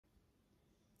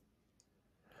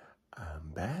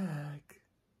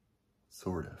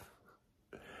sort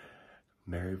of.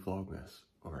 Merry Vlogmas,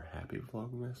 or Happy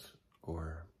Vlogmas,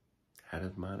 or how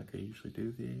does Monica usually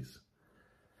do these?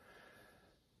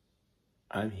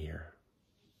 I'm here,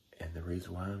 and the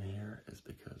reason why I'm here is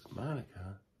because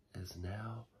Monica is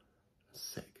now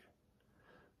sick.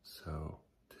 So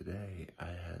today I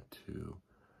had to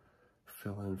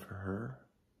fill in for her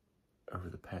over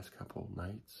the past couple of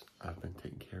nights. I've been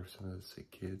taking care of some of the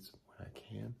sick kids when I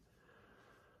can.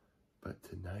 But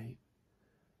tonight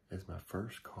is my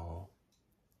first call,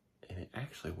 and it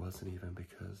actually wasn't even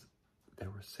because there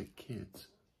were sick kids.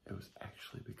 It was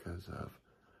actually because of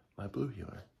my blue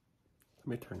healer. Let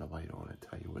me turn the light on and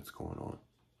tell you what's going on.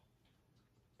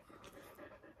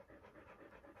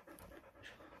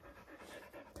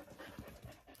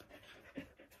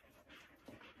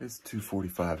 It's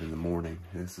 2:45 in the morning.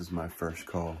 This is my first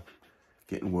call.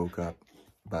 Getting woke up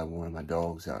by one of my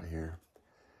dogs out here.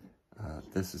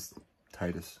 This is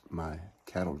Titus, my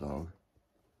cattle dog.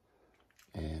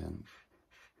 And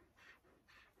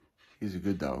he's a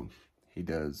good dog. He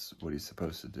does what he's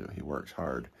supposed to do. He works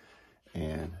hard.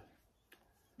 And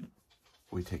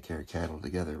we take care of cattle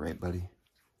together, right, buddy?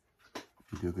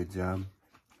 You do a good job?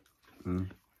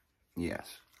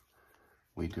 Yes.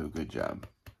 We do a good job.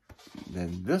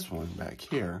 Then this one back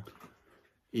here,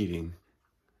 eating.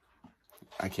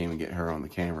 I can't even get her on the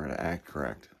camera to act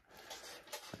correct.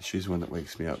 She's the one that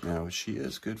wakes me up now. She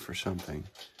is good for something.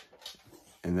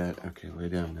 And that, okay, lay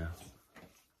down now.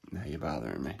 Now you're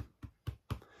bothering me.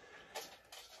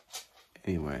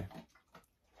 Anyway,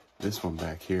 this one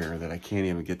back here that I can't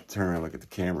even get to turn and look at the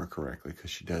camera correctly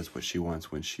because she does what she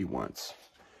wants when she wants.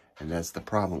 And that's the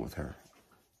problem with her.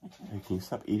 Hey, can you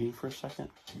stop eating for a second,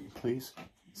 please?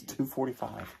 It's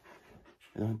 2:45.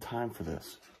 I don't have time for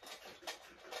this.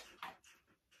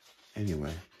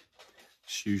 Anyway,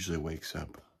 she usually wakes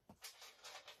up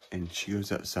and she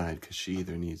goes outside because she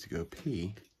either needs to go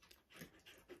pee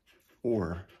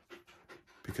or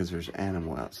because there's an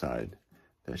animal outside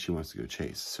that she wants to go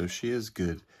chase. So she is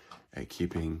good at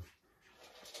keeping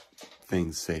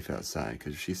things safe outside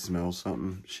because if she smells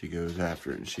something, she goes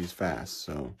after it and she's fast.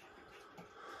 So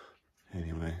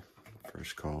anyway,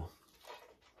 first call.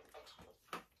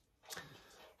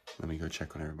 Let me go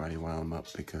check on everybody while I'm up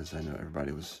because I know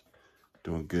everybody was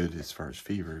doing good as far as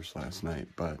fevers last night,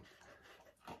 but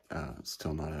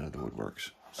still not out of the woodworks.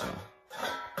 So,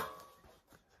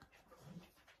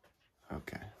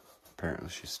 okay. Apparently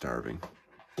she's starving.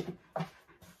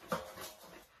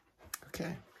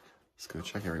 Okay, let's go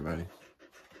check everybody.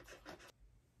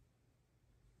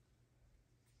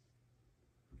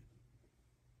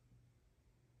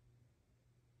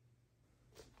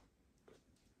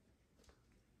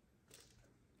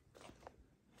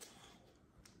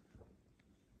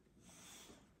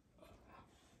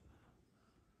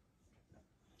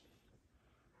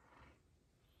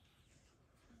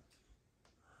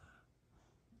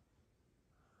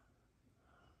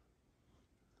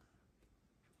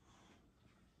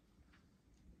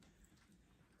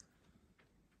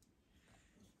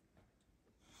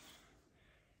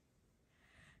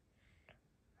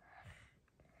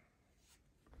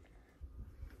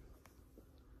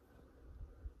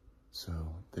 So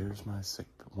there's my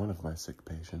one of my sick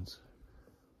patients.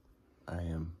 I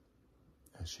am,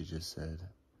 as she just said,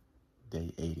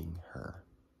 dating her.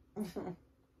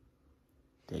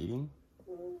 Dating?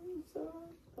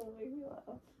 So don't make me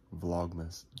laugh.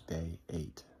 Vlogmas day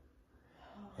 8.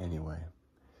 Anyway,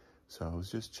 so I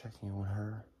was just checking on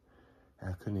her.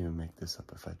 I couldn't even make this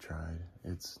up if I tried.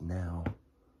 It's now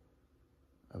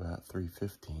about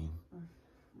 3:15.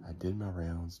 I did my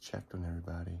rounds, checked on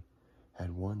everybody.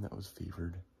 Had one that was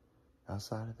fevered.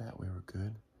 Outside of that, we were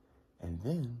good. And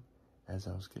then, as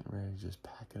I was getting ready to just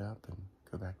pack it up and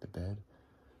go back to bed,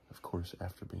 of course,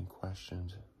 after being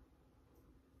questioned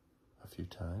a few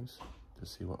times to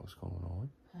see what was going on,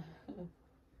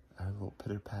 I had a little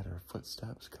pitter-patter of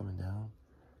footsteps coming down,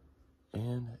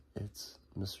 and it's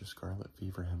Mr. Scarlet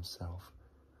Fever himself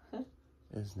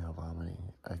is now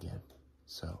vomiting again.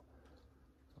 So,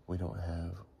 we don't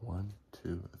have 1,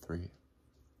 2, 3,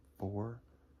 4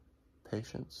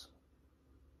 patients.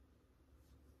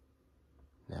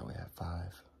 Now we have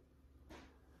 5.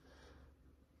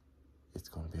 It's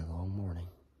going to be a long morning.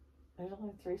 There's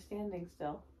only 3 standing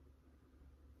still.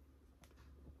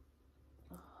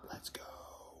 Let's go.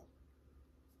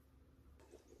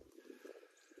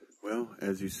 Well,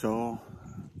 as you saw,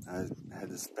 I had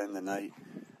to spend the night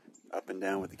up and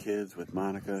down with the kids, with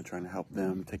Monica, trying to help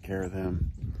them, take care of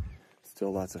them.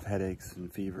 Still lots of headaches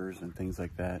and fevers and things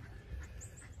like that.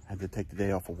 I had to take the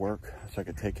day off of work so I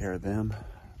could take care of them.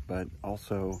 But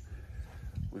also,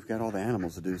 we've got all the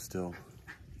animals to do still.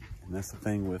 And that's the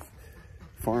thing with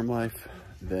farm life,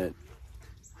 that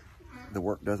the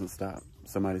work doesn't stop.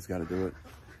 Somebody's got to do it.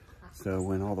 So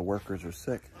when all the workers are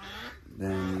sick,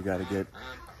 then you got to get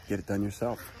it done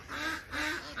yourself.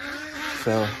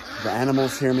 So the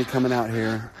animals hear me coming out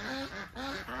here.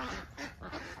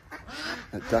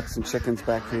 The ducks and chickens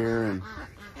back here, and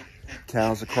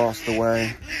cows across the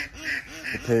way,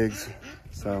 the pigs.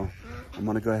 So I'm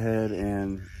gonna go ahead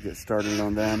and get started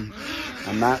on them.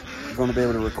 I'm not gonna be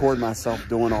able to record myself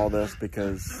doing all this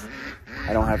because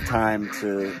I don't have time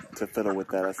to fiddle with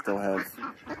that. I still have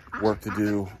work to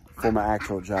do for my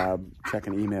actual job,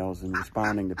 checking emails and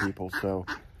responding to people. So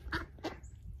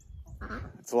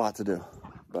it's a lot to do,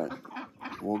 but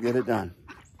we'll get it done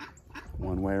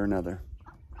one way or another.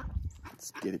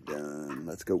 Let's get it done.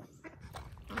 Let's go.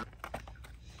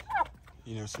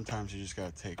 You know, sometimes you just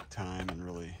gotta take time and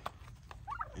really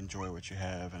enjoy what you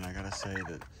have. And I gotta say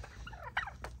that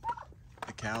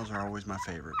the cows are always my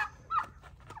favorite.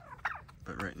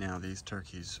 But right now, these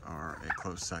turkeys are a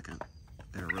close second.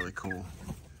 They're really cool.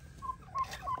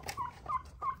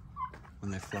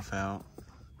 When they fluff out,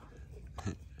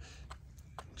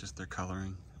 just their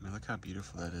coloring. I mean, look how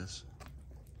beautiful that is.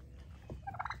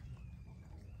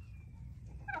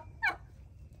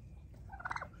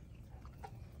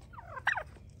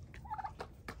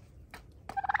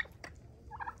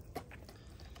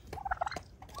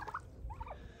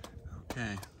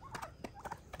 Okay,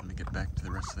 let me get back to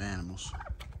the rest of the animals.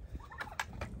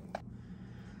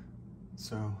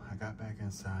 So I got back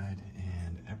inside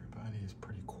and everybody is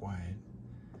pretty quiet,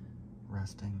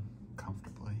 resting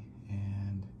comfortably.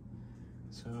 And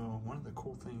so one of the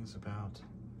cool things about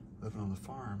living on the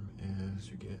farm is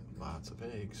you get lots of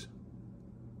eggs.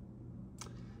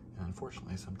 And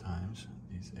unfortunately, sometimes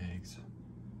these eggs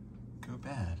go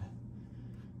bad.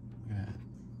 Look at that.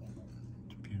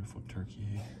 It's a beautiful turkey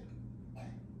egg.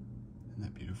 Isn't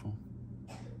that beautiful?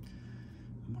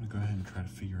 I'm gonna go ahead and try to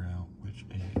figure out which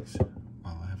eggs,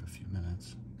 while I have a few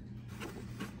minutes,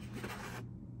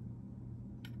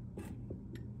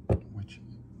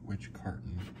 which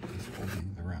carton is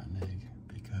holding the rotten egg,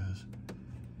 because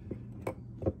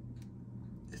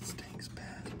it stinks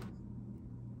bad.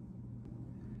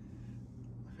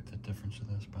 Look at the difference of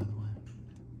this, by the way.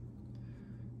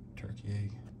 Turkey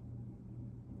egg,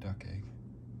 duck egg.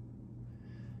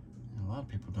 And a lot of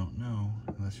people don't know,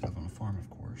 unless you live on a farm, of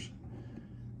course,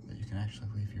 that you can actually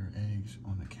leave your eggs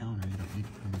on the counter. You don't need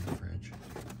to put them in the fridge.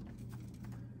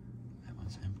 That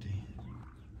one's empty.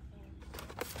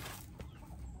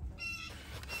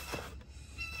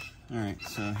 All right,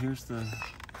 so here's the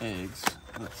eggs.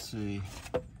 Let's see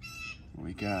what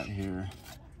we got here.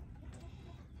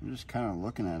 I'm just kind of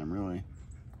looking at them, really,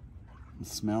 and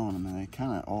smelling them, and they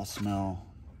kind of all smell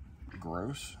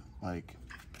gross, like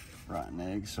rotten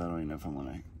eggs. So I don't even know if I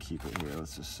want to keep it here.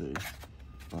 Let's just see.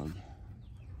 Bug.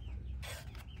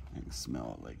 I can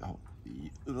smell it, like, oh,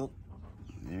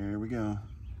 there we go.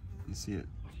 You see it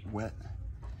wet?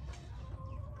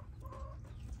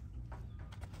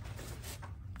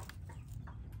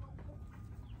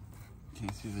 Can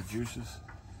you see the juices?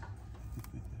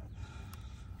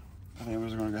 I think I'm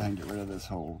just gonna go ahead and get rid of this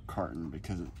whole carton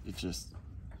because it just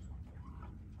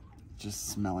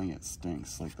smelling it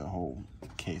stinks, like the whole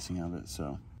casing of it.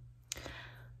 So,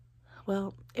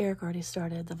 Well, Eric already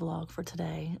started the vlog for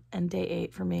today, and day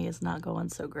 8 for me is not going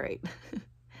so great.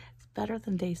 It's better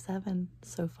than day 7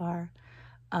 so far.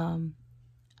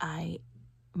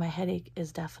 My headache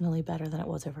is definitely better than it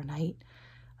was overnight.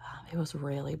 It was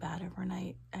really bad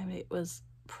overnight. I mean, it was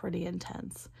pretty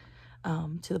intense,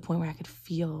 to the point where I could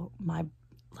feel my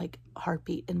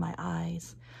heartbeat in my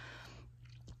eyes.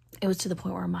 It was to the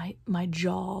point where my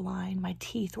jawline, my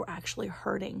teeth were actually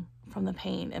hurting from the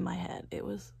pain in my head. It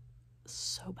was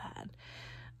so bad.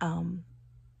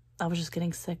 I was just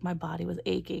getting sick. My body was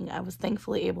aching. I was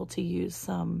thankfully able to use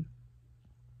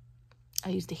I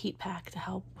used a heat pack to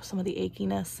help with some of the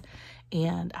achiness,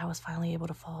 and I was finally able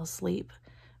to fall asleep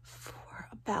for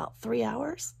about 3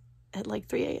 hours at like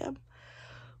 3 a.m.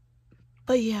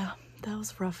 But yeah, that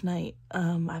was a rough night.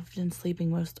 I've been sleeping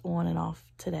most on and off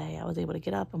today. I was able to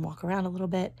get up and walk around a little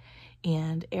bit,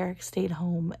 and Eric stayed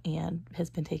home and has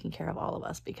been taking care of all of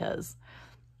us because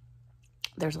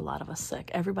there's a lot of us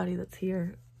sick. Everybody that's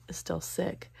here is still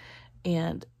sick,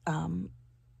 and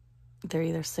they're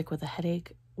either sick with a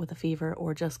headache, with a fever,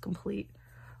 or just complete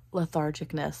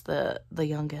lethargicness. The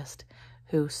youngest,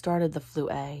 who started the flu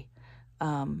A,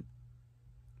 on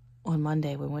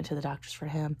Monday we went to the doctors for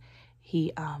him.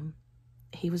 He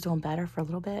was doing better for a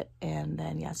little bit, and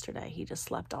then yesterday he just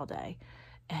slept all day,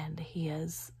 and he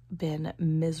has been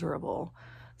miserable.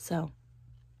 So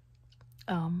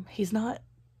he's not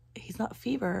he's not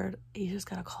fevered. He's just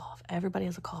got a cough. Everybody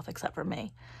has a cough except for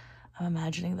me. I'm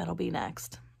imagining that'll be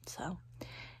next. So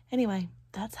anyway,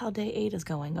 that's how day 8 is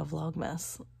going of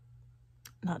Vlogmas.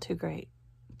 Not too great.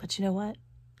 But you know what?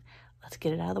 Let's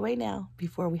get it out of the way now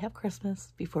before we have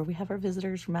Christmas, before we have our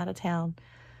visitors from out of town,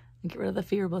 and get rid of the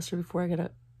fever blister before I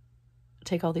gotta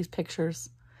take all these pictures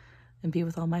and be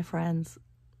with all my friends.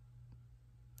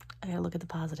 I gotta look at the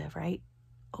positive, right?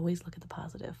 Always look at the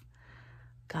positive.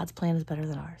 God's plan is better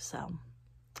than ours, so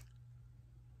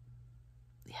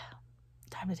yeah,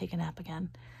 time to take a nap again.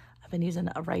 I've been using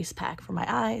a rice pack for my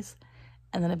eyes,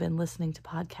 and then I've been listening to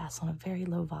podcasts on a very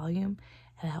low volume,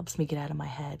 and it helps me get out of my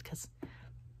head, because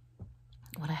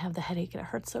when I have the headache and it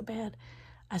hurts so bad,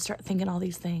 I start thinking all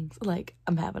these things, like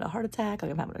I'm having a heart attack, like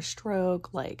I'm having a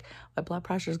stroke, like my blood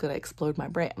pressure is going to explode my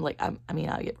brain. Like, I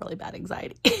get really bad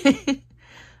anxiety.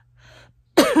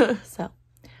 So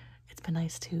it's been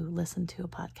nice to listen to a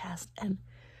podcast and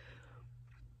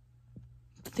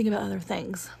think about other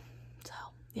things. So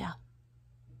yeah.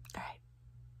 All right.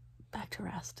 Back to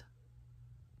rest.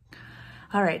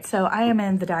 All right. So I am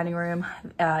in the dining room.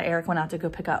 Eric went out to go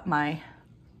pick up my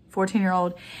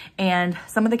 14-year-old, and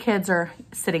some of the kids are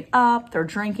sitting up, they're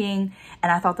drinking, and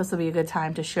I thought this would be a good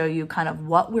time to show you kind of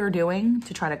what we're doing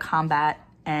to try to combat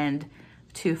and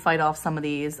to fight off some of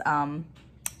these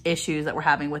issues that we're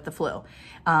having with the flu.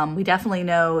 We definitely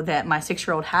know that my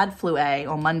 6-year-old had flu A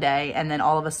on Monday, and then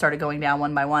all of us started going down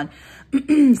one by one.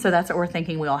 So that's what we're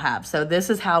thinking we all have. So this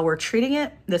is how we're treating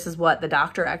it. This is what the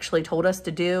doctor actually told us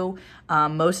to do.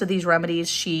 Most of these remedies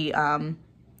she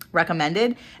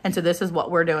recommended, and so this is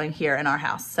what we're doing here in our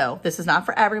house. So this is not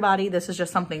for everybody. This is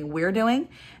just something we're doing,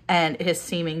 and it is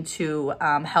seeming to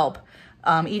help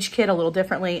each kid a little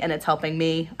differently, and it's helping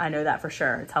me. I know that for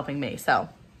sure. It's helping me. So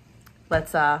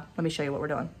let me show you what we're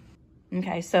doing.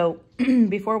 Okay, so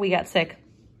before we got sick,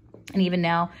 and even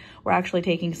now, we're actually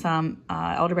taking some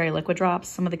elderberry liquid drops.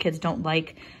 Some of the kids don't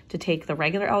like to take the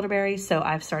regular elderberry, so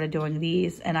I've started doing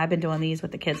these, and I've been doing these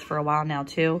with the kids for a while now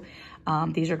too.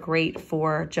 These are great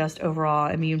for just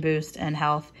overall immune boost and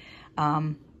health.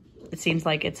 It seems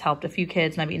like it's helped a few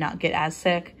kids maybe not get as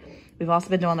sick. We've also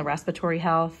been doing the respiratory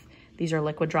health. These are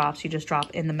liquid drops you just drop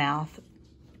in the mouth.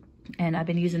 And I've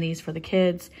been using these for the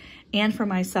kids and for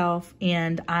myself.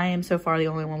 And I am so far the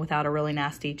only one without a really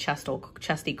nasty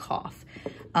chesty cough.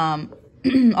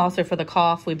 Also for the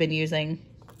cough, we've been using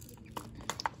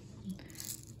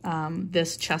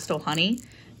this Chestal honey.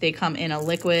 They come in a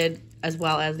liquid as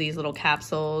well as these little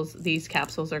capsules. These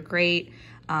capsules are great.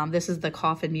 This is the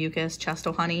cough and mucus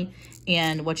Chestal honey.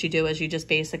 And what you do is you just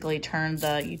basically turn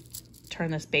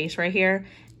this base right here.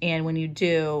 And when you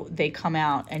do, they come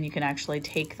out, and you can actually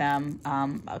take them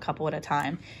a couple at a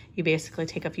time. You basically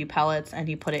take a few pellets and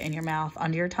you put it in your mouth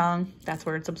under your tongue. That's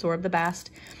where it's absorbed the best.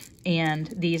 And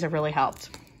these have really helped.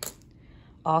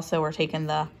 Also, we're taking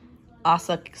the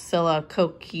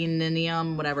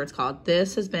Oscillococcinum, whatever it's called.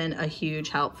 This has been a huge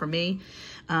help for me.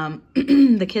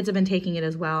 The kids have been taking it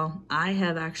as well. I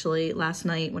have actually, last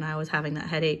night when I was having that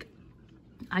headache,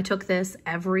 I took this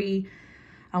every,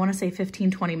 I want to say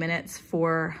 15, 20 minutes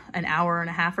for an hour and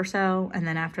a half or so. And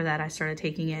then after that, I started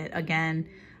taking it again.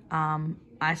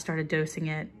 I started dosing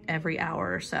it every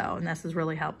hour or so, and this has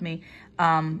really helped me.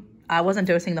 I wasn't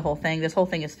dosing the whole thing. This whole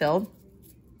thing is filled.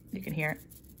 You can hear it.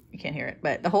 You can't hear it,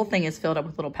 but the whole thing is filled up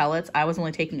with little pellets. I was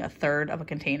only taking a third of a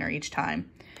container each time.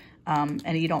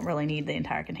 And you don't really need the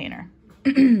entire container.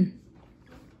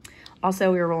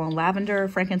 Also, we were rolling lavender,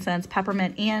 frankincense,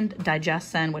 peppermint, and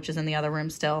digestin, which is in the other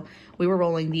room still. We were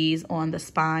rolling these on the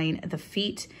spine, the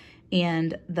feet,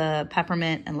 and the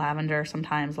peppermint and lavender,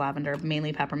 sometimes lavender,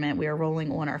 mainly peppermint. We are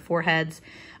rolling on our foreheads.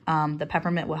 The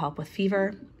peppermint will help with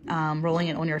fever. Rolling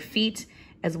it on your feet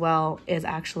as well is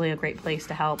actually a great place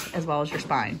to help, as well as your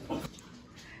spine.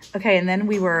 Okay, and then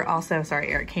we were also, sorry,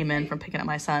 Eric came in from picking up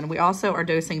my son. We also are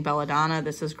dosing belladonna.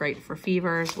 This is great for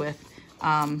fevers with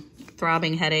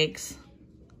throbbing headaches.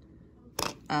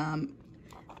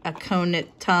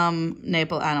 Aconitum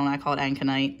maple, I don't know, I call it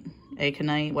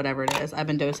aconite, whatever it is. I've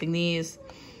been dosing these.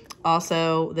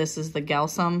 Also, this is the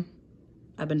Gelsum.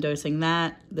 I've been dosing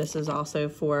that. This is also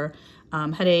for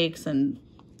headaches, and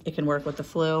it can work with the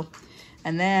flu.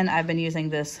 And then I've been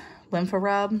using this Lympha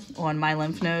Rub on my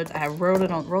lymph nodes. I wrote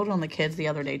it on the kids the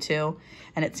other day too,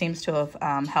 and it seems to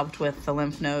have helped with the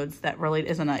lymph nodes. That really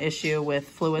isn't an issue with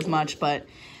flu as much, but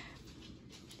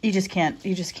you just can't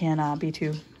be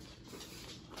too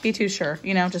sure,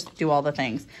 you know, just do all the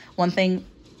things. One thing,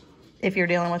 if you're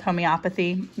dealing with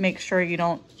homeopathy, make sure you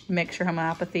don't mix your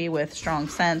homeopathy with strong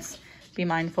scents. Be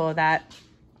mindful of that.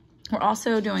 We're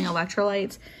also doing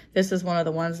electrolytes. This is one of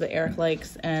the ones that Eric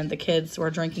likes, and the kids were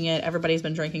drinking it. Everybody's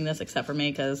been drinking this except for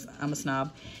me because I'm a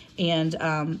snob. And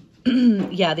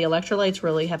yeah, the electrolytes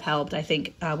really have helped, I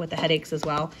think, with the headaches as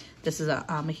well. This is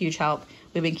a huge help.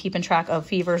 We've been keeping track of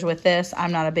fevers with this.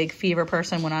 I'm not a big fever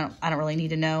person when I don't really need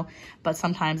to know, but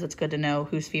sometimes it's good to know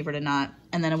who's fevered and not.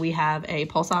 And then we have a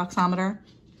pulse oximeter,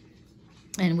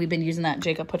 and we've been using that.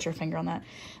 Jacob, put your finger on that.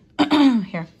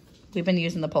 Here. We've been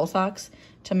using the pulse ox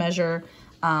to measure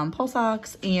pulse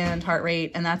ox and heart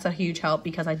rate, and that's a huge help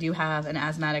because I do have an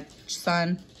asthmatic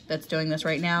son that's doing this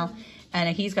right now,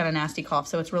 and he's got a nasty cough,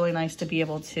 so it's really nice to be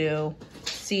able to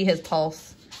see his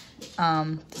pulse,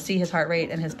 see his heart rate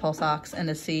and his pulse ox, and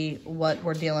to see what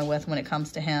we're dealing with when it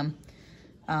comes to him.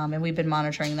 And we've been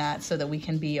monitoring that so that we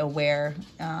can be aware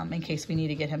in case we need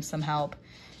to get him some help,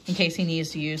 in case he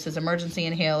needs to use his emergency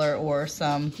inhaler or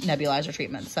some nebulizer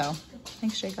treatment. So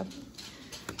thanks, Jacob.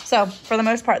 So for the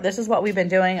most part, this is what we've been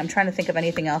doing. I'm trying to think of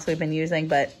anything else we've been using,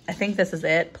 but I think this is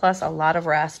it, plus a lot of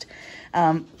rest.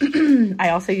 I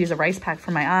also use a rice pack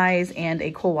for my eyes and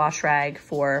a cool wash rag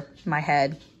for my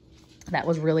head. That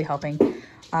was really helping.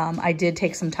 I did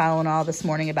take some Tylenol this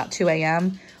morning about 2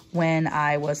 a.m. when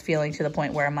I was feeling to the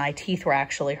point where my teeth were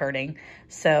actually hurting.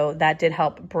 So that did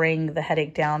help bring the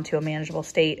headache down to a manageable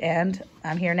state. And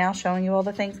I'm here now showing you all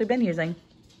the things we've been using.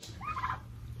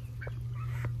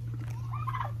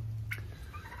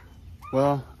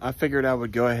 Well, I figured I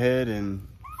would go ahead and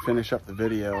finish up the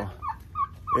video.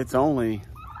 It's only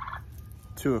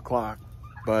 2 o'clock,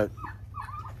 but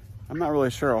I'm not really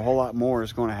sure a whole lot more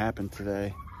is going to happen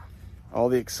today. All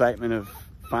the excitement of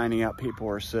finding out people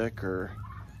are sick or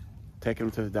taking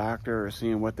them to the doctor or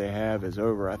seeing what they have is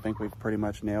over. I think we've pretty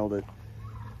much nailed it,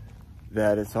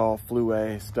 that it's all flu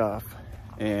A stuff.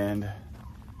 And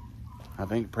I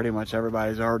think pretty much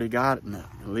everybody's already gotten it,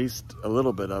 at least a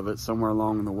little bit of it somewhere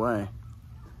along the way.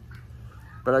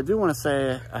 But I do want to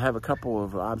say I have a couple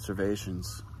of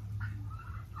observations.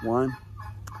 One,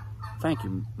 thank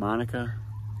you, Monica,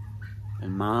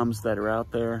 and moms that are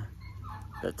out there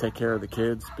that take care of the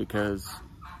kids, because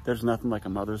there's nothing like a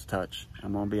mother's touch.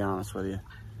 I'm gonna be honest with you.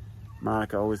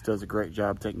 Monica always does a great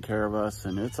job taking care of us,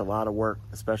 and it's a lot of work,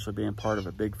 especially being part of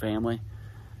a big family.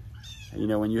 And, you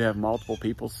know, when you have multiple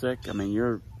people sick, I mean,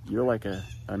 you're like a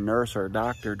nurse or a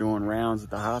doctor doing rounds at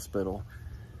the hospital.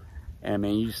 And I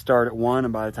mean, you start at one,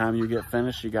 and by the time you get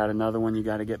finished, you got another one you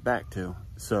got to get back to.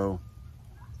 So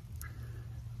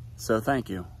thank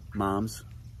you, moms.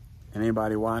 And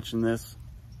anybody watching this,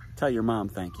 tell your mom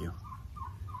thank you.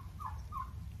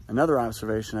 Another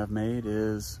observation I've made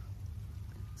is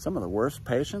some of the worst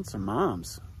patients are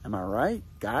moms. Am I right,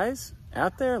 guys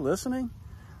out there listening?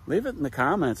 Leave it in the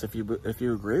comments if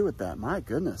you agree with that. My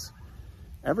goodness,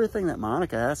 everything that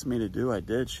Monica asked me to do, I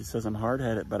did. She says I'm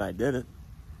hard-headed, but I did it.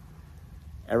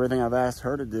 Everything I've asked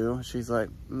her to do, she's like,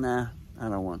 nah, I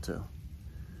don't want to.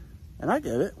 And I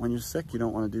get it. When you're sick, you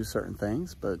don't want to do certain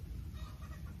things, but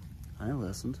I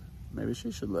listened. Maybe she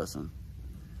should listen.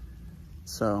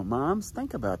 So, moms,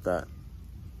 think about that.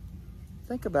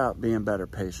 Think about being better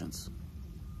patients.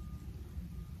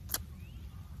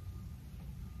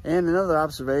 And another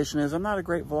observation is I'm not a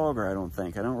great vlogger, I don't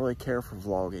think. I don't really care for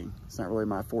vlogging. It's not really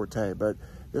my forte, but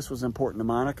this was important to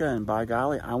Monica, and by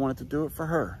golly, I wanted to do it for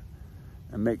her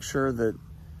and make sure that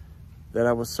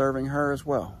I was serving her as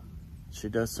well. She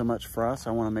does so much for us.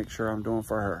 I want to make sure I'm doing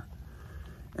for her.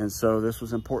 And so this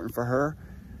was important for her.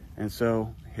 And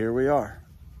so here we are.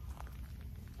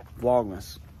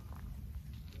 Vlogmas.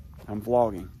 I'm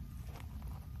vlogging.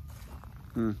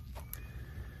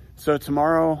 So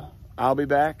tomorrow I'll be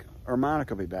back, or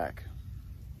Monica will be back.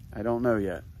 I don't know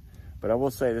yet. But I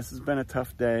will say this has been a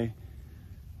tough day.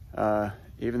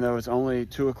 Even though it's only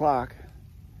 2 o'clock,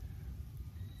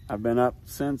 I've been up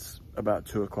since about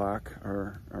 2 o'clock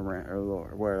or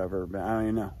whatever. I don't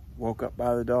even know. Woke up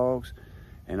by the dogs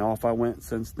and off I went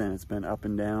since then. It's been up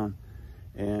and down.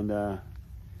 And,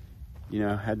 you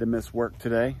know, had to miss work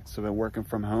today. So I've been working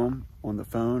from home on the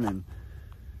phone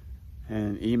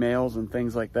and emails and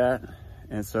things like that.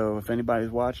 And so if anybody's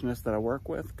watching this that I work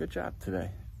with, good job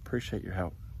today. Appreciate your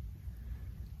help.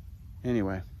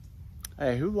 Anyway,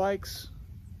 hey, who likes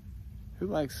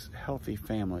healthy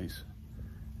families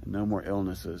and no more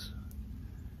illnesses?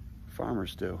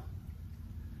 Farmers do.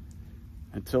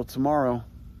 Until tomorrow,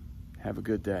 have a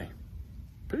good day.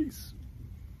 Peace.